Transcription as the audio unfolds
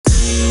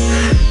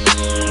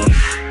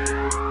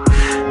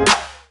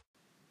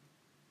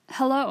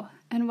Hello,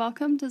 and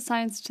welcome to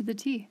Science to the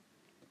Tea.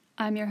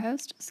 I'm your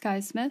host, Sky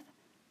Smith,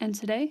 and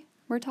today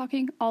we're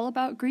talking all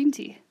about green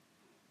tea.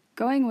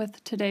 Going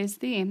with today's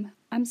theme,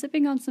 I'm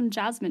sipping on some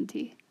jasmine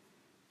tea.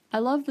 I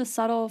love the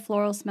subtle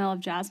floral smell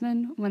of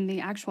jasmine when the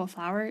actual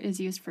flower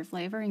is used for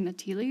flavoring the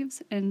tea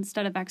leaves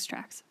instead of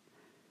extracts.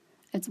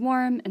 It's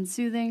warm and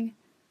soothing,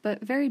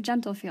 but very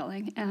gentle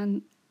feeling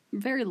and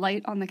very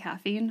light on the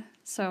caffeine,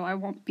 so I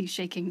won't be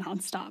shaking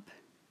nonstop.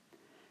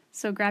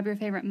 So grab your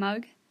favorite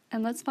mug,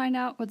 and let's find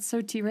out what's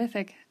so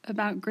terrific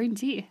about green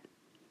tea.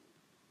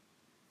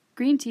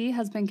 Green tea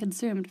has been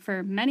consumed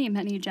for many,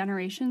 many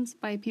generations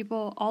by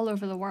people all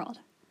over the world.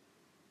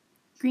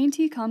 Green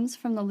tea comes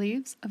from the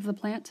leaves of the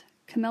plant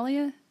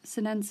Camellia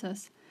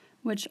sinensis,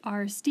 which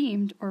are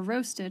steamed or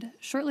roasted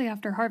shortly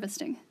after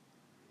harvesting.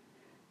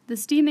 The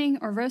steaming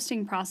or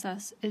roasting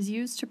process is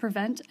used to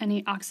prevent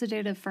any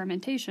oxidative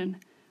fermentation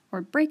or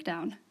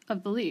breakdown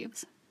of the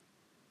leaves.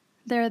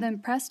 They are then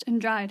pressed and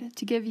dried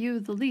to give you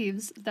the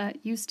leaves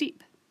that you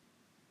steep.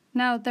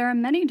 Now, there are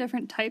many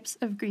different types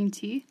of green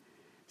tea,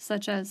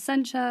 such as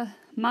sencha,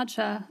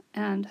 matcha,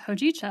 and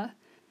hojicha,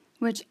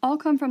 which all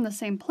come from the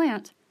same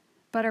plant,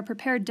 but are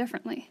prepared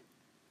differently.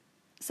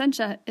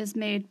 Sencha is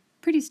made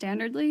pretty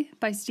standardly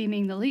by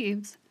steaming the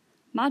leaves,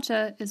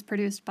 matcha is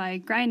produced by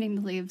grinding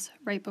the leaves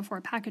right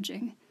before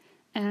packaging,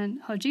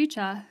 and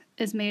hojicha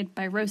is made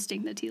by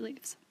roasting the tea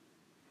leaves.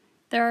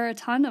 There are a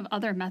ton of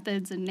other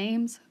methods and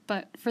names,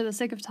 but for the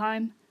sake of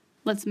time,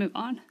 let's move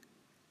on.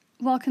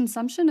 While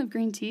consumption of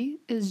green tea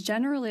is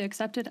generally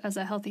accepted as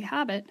a healthy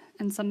habit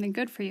and something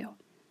good for you,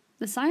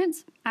 the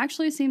science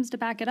actually seems to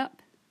back it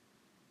up.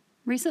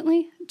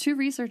 Recently, two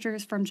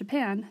researchers from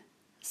Japan,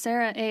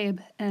 Sarah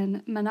Abe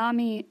and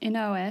Manami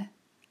Inoue,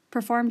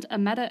 performed a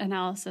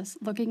meta-analysis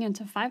looking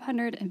into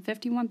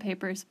 551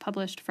 papers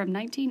published from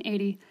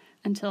 1980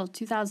 until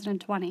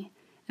 2020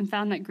 and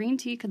found that green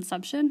tea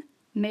consumption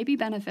may be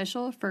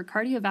beneficial for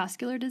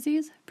cardiovascular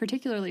disease,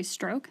 particularly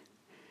stroke,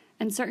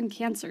 and certain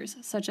cancers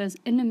such as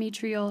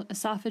endometrial,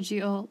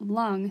 esophageal,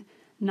 lung,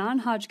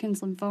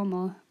 non-Hodgkin's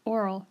lymphoma,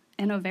 oral,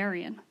 and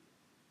ovarian.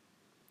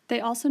 They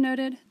also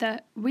noted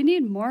that we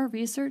need more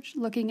research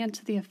looking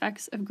into the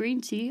effects of green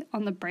tea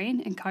on the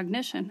brain and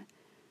cognition,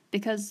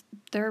 because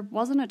there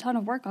wasn't a ton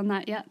of work on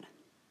that yet.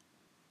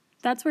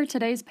 That's where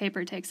today's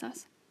paper takes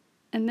us.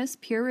 In this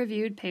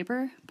peer-reviewed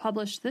paper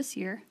published this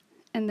year,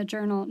 in the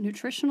journal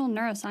Nutritional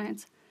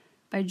Neuroscience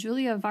by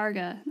Julia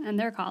Varga and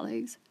their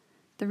colleagues,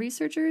 the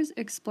researchers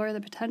explore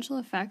the potential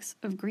effects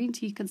of green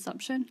tea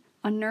consumption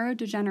on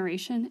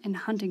neurodegeneration and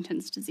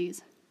Huntington's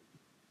disease.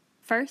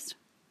 First,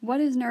 what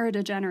is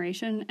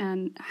neurodegeneration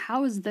and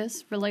how is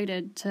this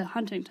related to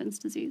Huntington's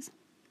disease?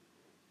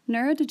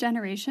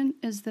 Neurodegeneration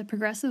is the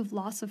progressive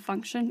loss of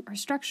function or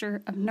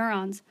structure of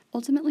neurons,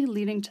 ultimately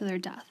leading to their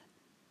death.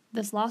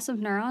 This loss of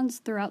neurons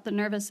throughout the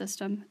nervous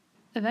system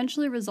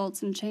eventually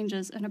results in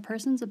changes in a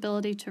person's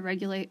ability to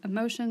regulate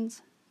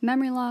emotions,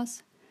 memory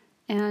loss,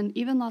 and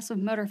even loss of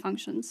motor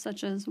functions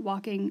such as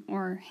walking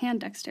or hand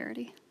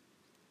dexterity.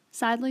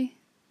 Sadly,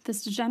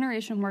 this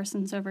degeneration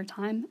worsens over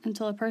time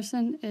until a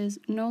person is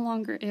no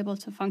longer able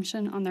to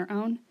function on their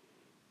own,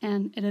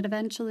 and it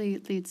eventually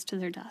leads to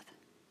their death.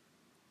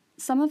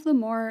 Some of the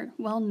more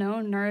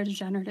well-known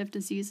neurodegenerative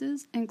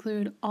diseases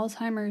include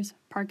Alzheimer's,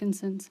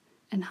 Parkinson's,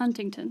 and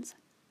Huntington's.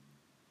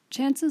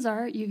 Chances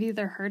are you've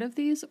either heard of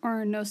these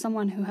or know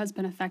someone who has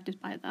been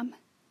affected by them.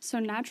 So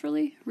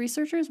naturally,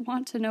 researchers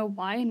want to know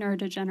why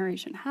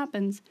neurodegeneration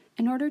happens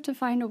in order to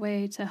find a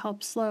way to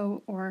help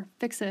slow or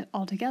fix it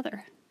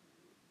altogether.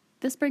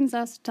 This brings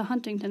us to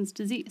Huntington's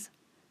disease.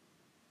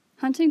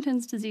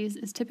 Huntington's disease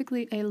is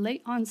typically a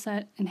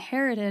late-onset,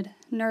 inherited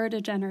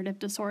neurodegenerative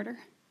disorder.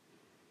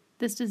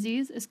 This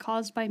disease is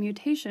caused by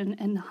mutation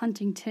in the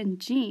Huntingtin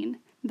gene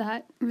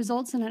that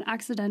results in an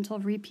accidental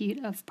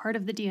repeat of part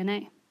of the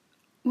DNA.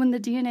 When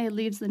the DNA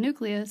leaves the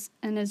nucleus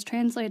and is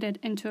translated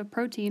into a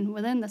protein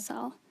within the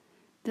cell,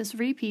 this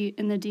repeat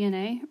in the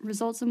DNA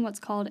results in what's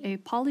called a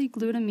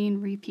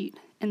polyglutamine repeat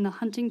in the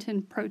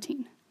Huntingtin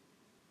protein.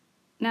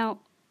 Now,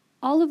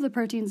 all of the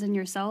proteins in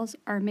your cells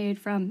are made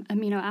from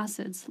amino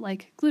acids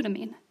like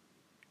glutamine.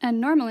 And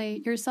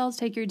normally, your cells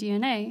take your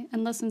DNA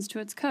and listens to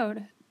its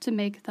code to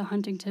make the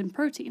Huntingtin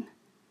protein.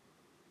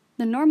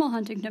 The normal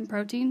Huntingtin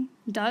protein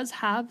does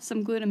have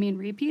some glutamine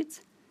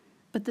repeats,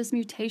 but this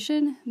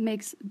mutation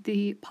makes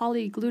the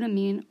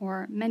polyglutamine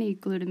or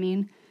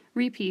many-glutamine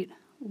repeat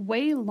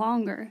way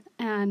longer,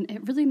 and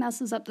it really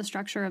messes up the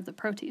structure of the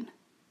protein.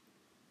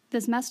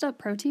 This messed up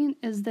protein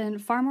is then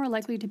far more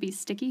likely to be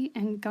sticky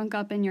and gunk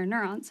up in your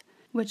neurons,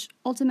 which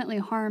ultimately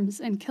harms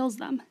and kills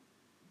them.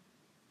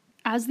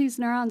 As these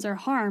neurons are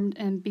harmed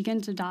and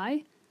begin to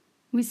die,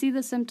 we see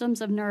the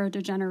symptoms of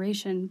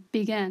neurodegeneration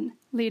begin,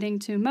 leading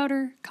to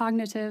motor,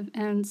 cognitive,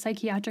 and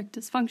psychiatric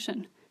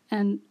dysfunction,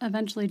 and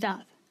eventually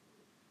death.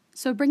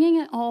 So bringing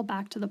it all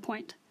back to the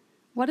point,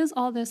 what does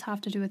all this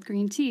have to do with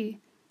green tea,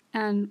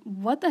 and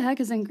what the heck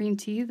is in green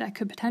tea that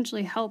could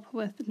potentially help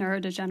with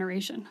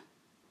neurodegeneration?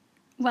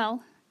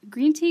 Well,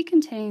 green tea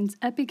contains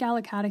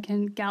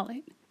epigallocatechin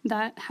gallate,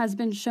 that has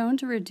been shown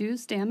to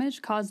reduce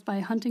damage caused by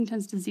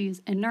Huntington's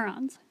disease in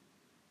neurons.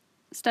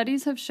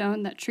 Studies have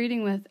shown that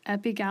treating with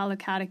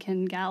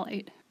epigallocatechin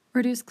gallate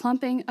reduced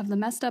clumping of the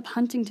messed up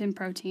Huntington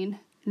protein,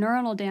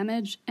 neuronal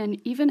damage, and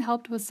even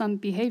helped with some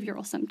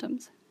behavioral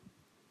symptoms.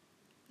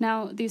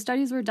 Now, these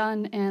studies were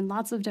done in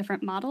lots of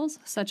different models,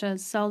 such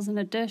as cells in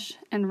a dish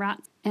and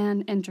rats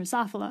and in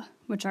Drosophila,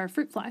 which are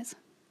fruit flies.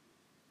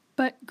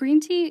 But green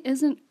tea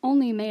isn't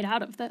only made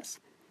out of this.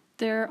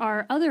 There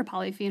are other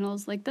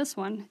polyphenols like this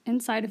one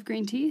inside of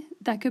green tea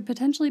that could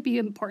potentially be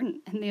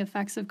important in the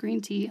effects of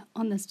green tea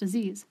on this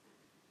disease.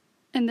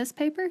 In this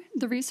paper,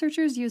 the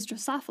researchers used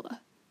Drosophila,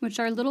 which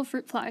are little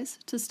fruit flies,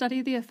 to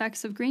study the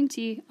effects of green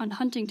tea on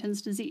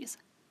Huntington's disease.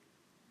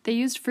 They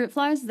used fruit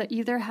flies that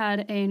either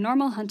had a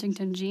normal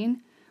Huntington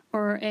gene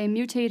or a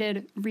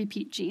mutated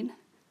repeat gene.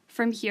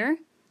 From here,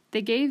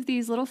 they gave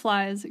these little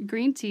flies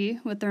green tea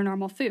with their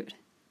normal food.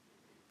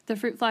 The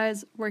fruit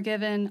flies were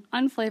given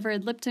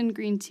unflavored Lipton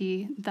green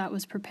tea that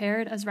was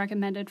prepared as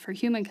recommended for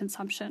human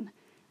consumption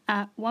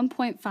at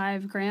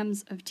 1.5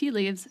 grams of tea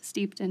leaves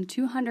steeped in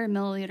 200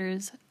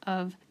 milliliters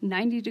of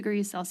 90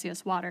 degrees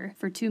Celsius water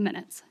for 2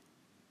 minutes.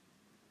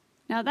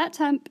 Now that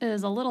temp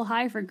is a little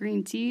high for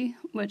green tea,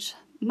 which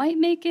might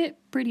make it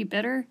pretty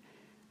bitter,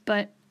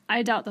 but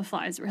I doubt the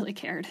flies really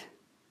cared.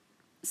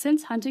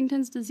 Since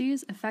Huntington's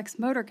disease affects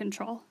motor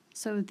control,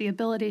 so the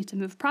ability to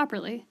move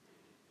properly,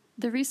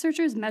 the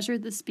researchers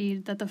measured the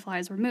speed that the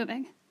flies were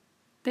moving.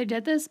 They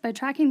did this by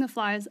tracking the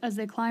flies as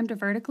they climbed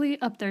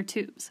vertically up their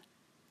tubes.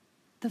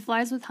 The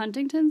flies with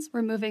Huntington's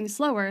were moving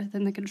slower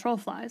than the control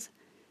flies,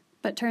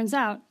 but turns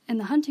out, in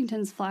the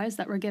Huntington's flies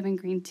that were given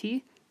green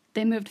tea,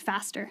 they moved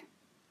faster.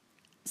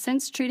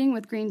 Since treating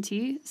with green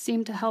tea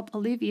seemed to help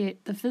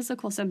alleviate the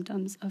physical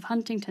symptoms of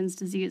Huntington's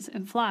disease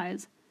in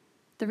flies,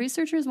 the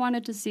researchers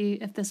wanted to see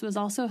if this was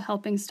also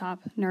helping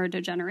stop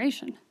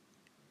neurodegeneration.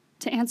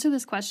 To answer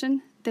this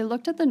question, they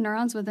looked at the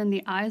neurons within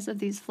the eyes of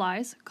these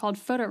flies called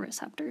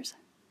photoreceptors.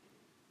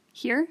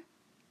 Here,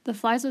 the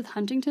flies with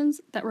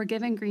Huntington's that were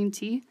given green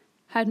tea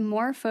had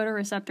more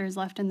photoreceptors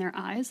left in their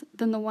eyes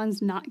than the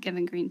ones not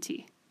given green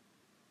tea.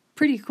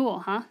 Pretty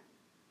cool, huh?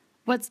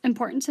 What's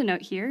important to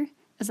note here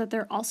is that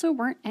there also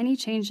weren't any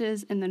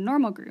changes in the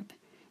normal group,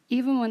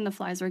 even when the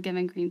flies were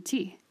given green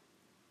tea.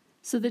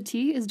 So the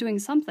tea is doing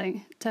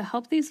something to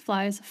help these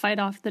flies fight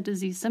off the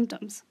disease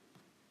symptoms.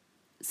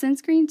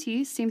 Since green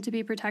tea seemed to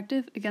be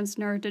protective against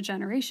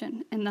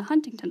neurodegeneration in the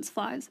Huntington's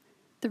flies,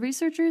 the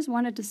researchers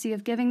wanted to see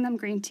if giving them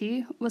green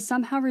tea was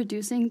somehow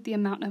reducing the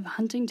amount of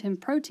Huntington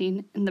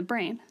protein in the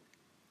brain.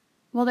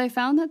 While they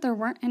found that there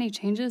weren't any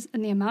changes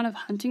in the amount of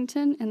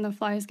Huntington in the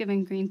flies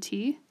given green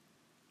tea,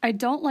 I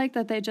don't like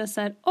that they just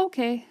said,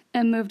 okay,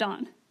 and moved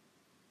on.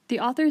 The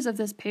authors of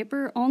this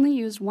paper only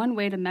used one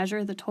way to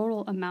measure the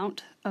total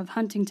amount of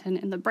Huntington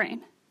in the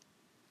brain.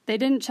 They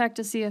didn't check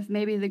to see if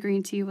maybe the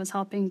green tea was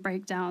helping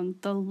break down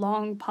the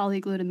long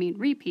polyglutamine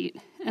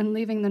repeat and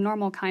leaving the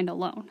normal kind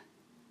alone.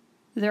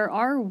 There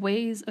are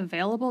ways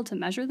available to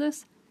measure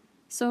this,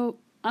 so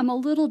I'm a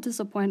little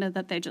disappointed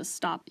that they just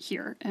stopped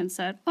here and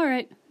said, all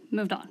right,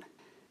 moved on.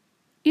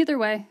 Either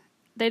way,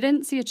 they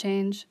didn't see a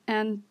change,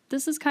 and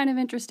this is kind of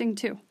interesting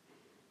too.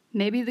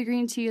 Maybe the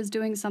green tea is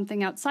doing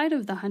something outside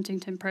of the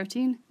Huntington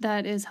protein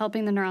that is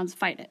helping the neurons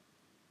fight it.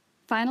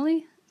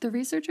 Finally, the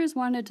researchers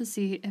wanted to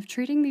see if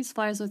treating these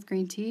flies with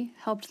green tea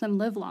helped them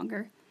live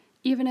longer,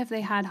 even if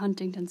they had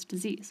Huntington's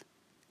disease.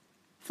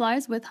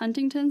 Flies with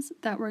Huntington's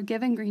that were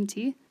given green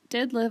tea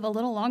did live a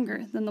little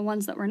longer than the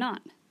ones that were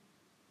not.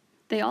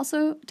 They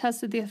also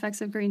tested the effects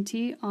of green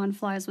tea on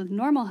flies with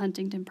normal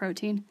Huntington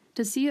protein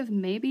to see if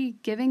maybe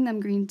giving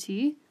them green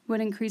tea would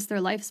increase their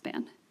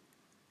lifespan.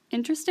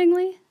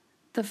 Interestingly,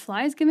 the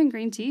flies given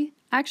green tea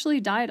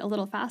actually died a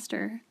little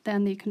faster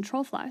than the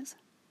control flies.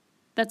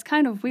 That's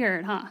kind of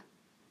weird, huh?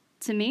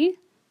 To me,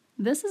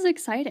 this is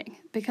exciting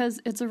because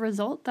it's a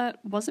result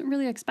that wasn't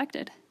really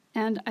expected,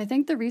 and I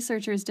think the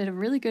researchers did a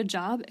really good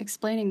job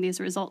explaining these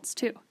results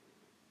too.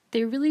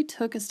 They really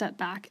took a step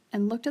back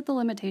and looked at the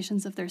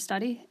limitations of their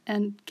study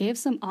and gave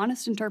some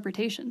honest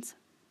interpretations.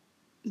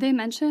 They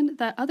mentioned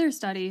that other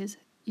studies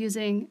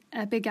using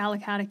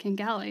epigallocatechin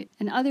gallate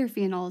and other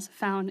phenols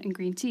found in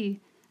green tea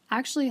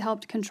actually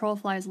helped control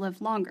flies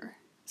live longer.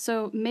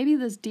 So maybe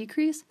this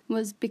decrease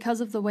was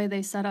because of the way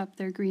they set up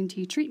their green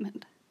tea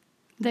treatment.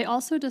 They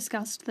also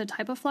discussed the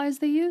type of flies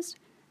they used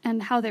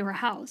and how they were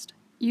housed.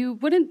 You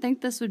wouldn't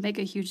think this would make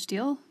a huge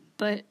deal,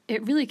 but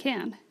it really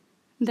can.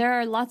 There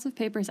are lots of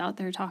papers out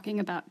there talking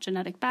about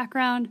genetic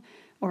background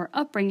or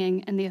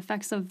upbringing and the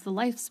effects of the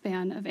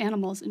lifespan of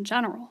animals in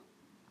general.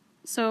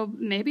 So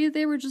maybe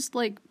they were just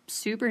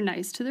super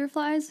nice to their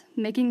flies,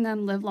 making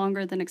them live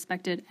longer than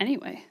expected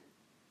anyway.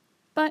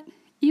 But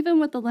even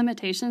with the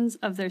limitations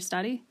of their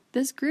study,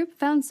 this group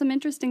found some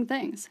interesting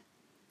things.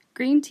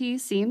 Green tea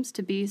seems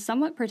to be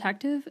somewhat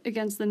protective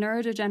against the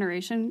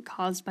neurodegeneration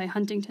caused by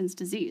Huntington's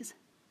disease.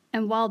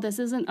 And while this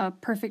isn't a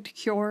perfect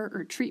cure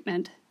or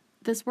treatment,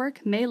 this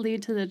work may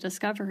lead to the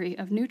discovery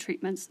of new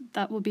treatments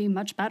that will be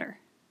much better.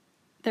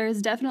 There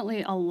is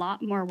definitely a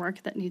lot more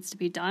work that needs to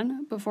be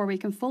done before we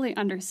can fully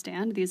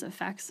understand these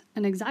effects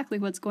and exactly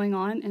what's going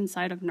on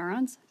inside of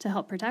neurons to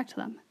help protect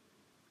them.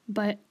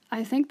 But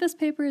I think this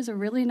paper is a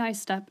really nice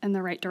step in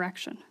the right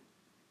direction.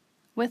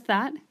 With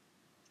that,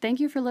 thank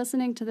you for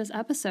listening to this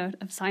episode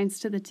of Science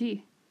to the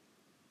T.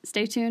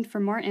 Stay tuned for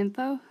more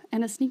info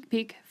and a sneak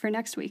peek for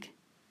next week.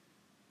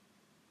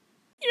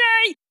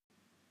 Yay!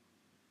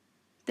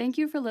 Thank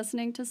you for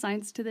listening to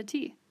Science to the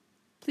T.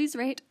 Please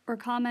rate or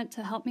comment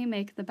to help me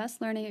make the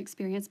best learning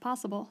experience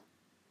possible.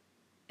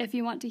 If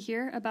you want to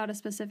hear about a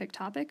specific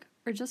topic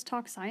or just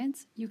talk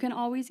science, you can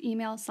always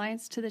email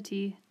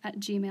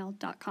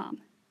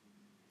sciencetotheT@gmail.com.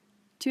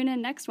 Tune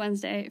in next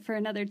Wednesday for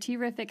another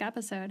T-rific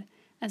episode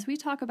as we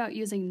talk about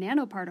using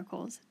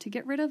nanoparticles to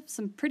get rid of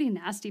some pretty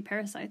nasty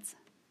parasites.